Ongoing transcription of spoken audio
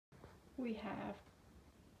We have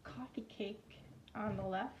coffee cake on the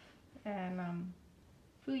left and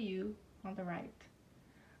Fuyu on the right.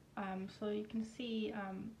 So you can see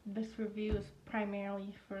this review is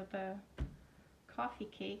primarily for the coffee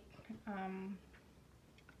cake. You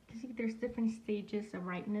can see there's different stages of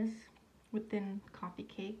ripeness within coffee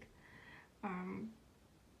cake. I'm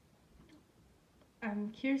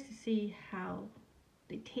curious to see how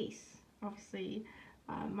they taste. Obviously,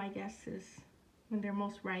 my guess is when they're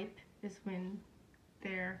most ripe is when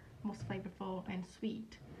they're most flavorful and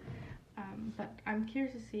sweet. But I'm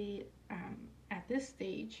curious to see at this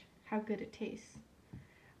stage how good it tastes.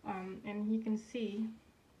 And you can see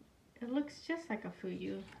it looks just like a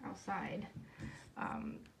fuyu outside,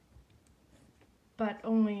 but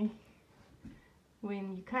only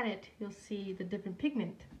when you cut it you'll see the different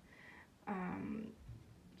pigment.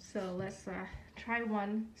 So let's try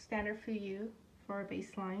one standard fuyu for a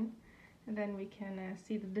baseline, and then we can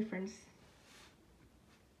see the difference.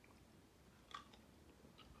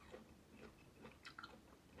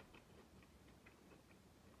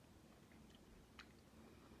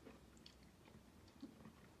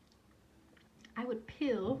 I would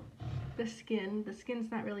peel the skin. The skin's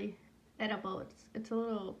not really edible. It's a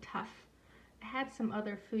little tough. I had some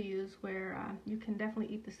other fuyus where you can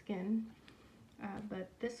definitely eat the skin, but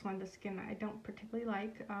this one, the skin, I don't particularly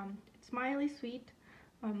like. It's mildly sweet.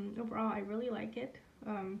 Overall, I really like it.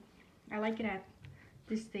 I like it at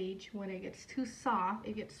this stage. When it gets too soft,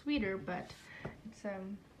 it gets sweeter, but it's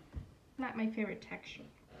not my favorite texture.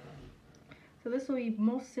 So this will be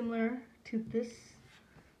most similar to this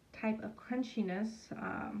type of crunchiness.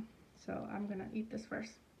 So I'm gonna eat this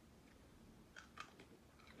first.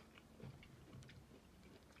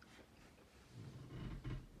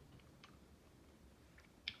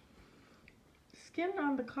 Skin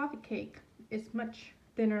on the coffee cake is much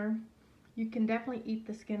thinner. You can definitely eat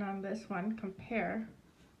the skin on this one compared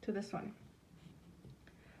to this one.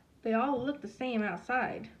 They all look the same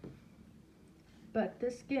outside, but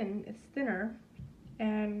this skin is thinner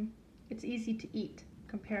and it's easy to eat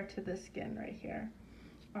compared to this skin right here.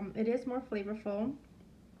 It is more flavorful.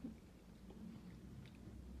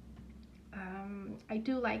 I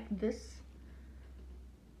do like this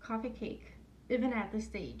coffee cake even at this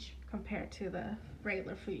stage compared to the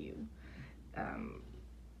regular fuyu.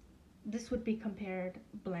 This would be compared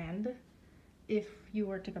bland if you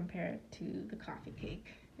were to compare it to the coffee cake.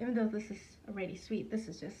 Even though this is already sweet, this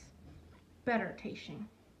is just better tasting.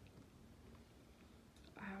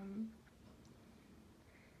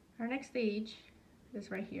 Our next stage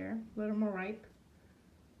is right here, a little more ripe.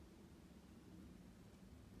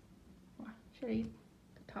 Should I eat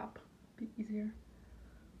the top? Be easier.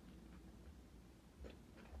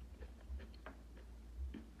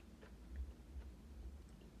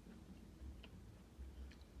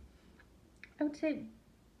 I would say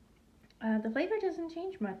the flavor doesn't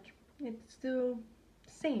change much. It's still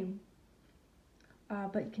the same,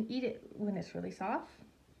 but you can eat it when it's really soft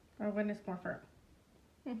or when it's more firm.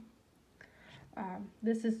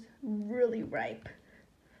 This is really ripe,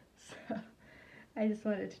 so I just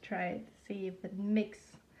wanted to try it to see if it makes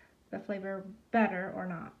the flavor better or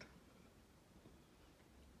not.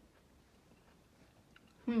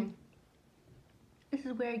 This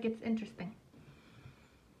is where it gets interesting.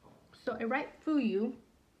 So a ripe fuyu,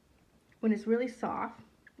 when it's really soft,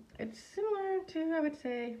 it's similar to, I would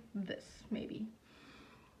say, this maybe,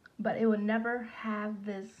 but it would never have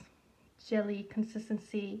this jelly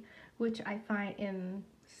consistency, which I find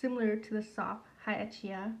similar to the soft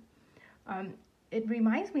haechia. It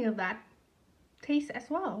reminds me of that taste as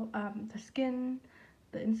well. The skin,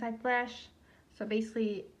 the inside flesh. So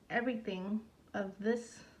basically everything of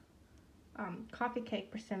this coffee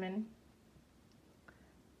cake persimmon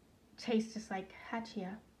tastes just like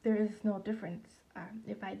haechia. There is no difference.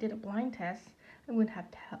 If I did a blind test, I wouldn't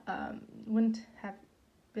have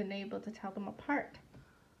been able to tell them apart.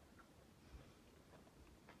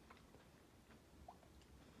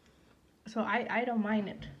 So I don't mind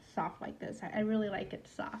it soft like this. I really like it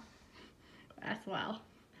soft as well.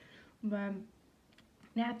 But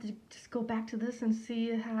now I have to just go back to this and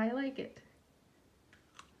see how I like it.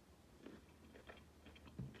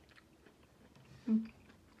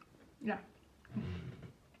 Yeah.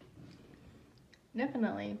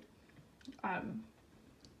 Definitely.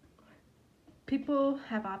 People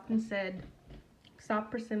have often said soft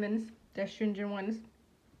persimmons, the astringent ones,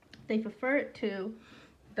 they prefer it to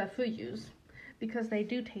the fuyus because they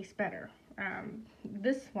do taste better.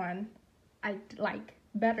 This one I like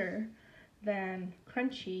better than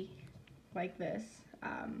crunchy like this.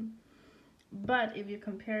 But if you're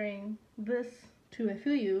comparing this to a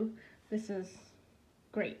fuyu, this is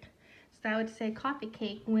great. So I would say coffee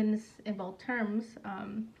cake wins in both terms,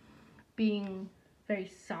 being very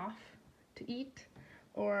soft to eat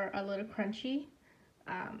or a little crunchy.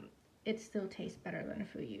 It still tastes better than a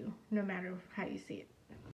fuyu, no matter how you see it.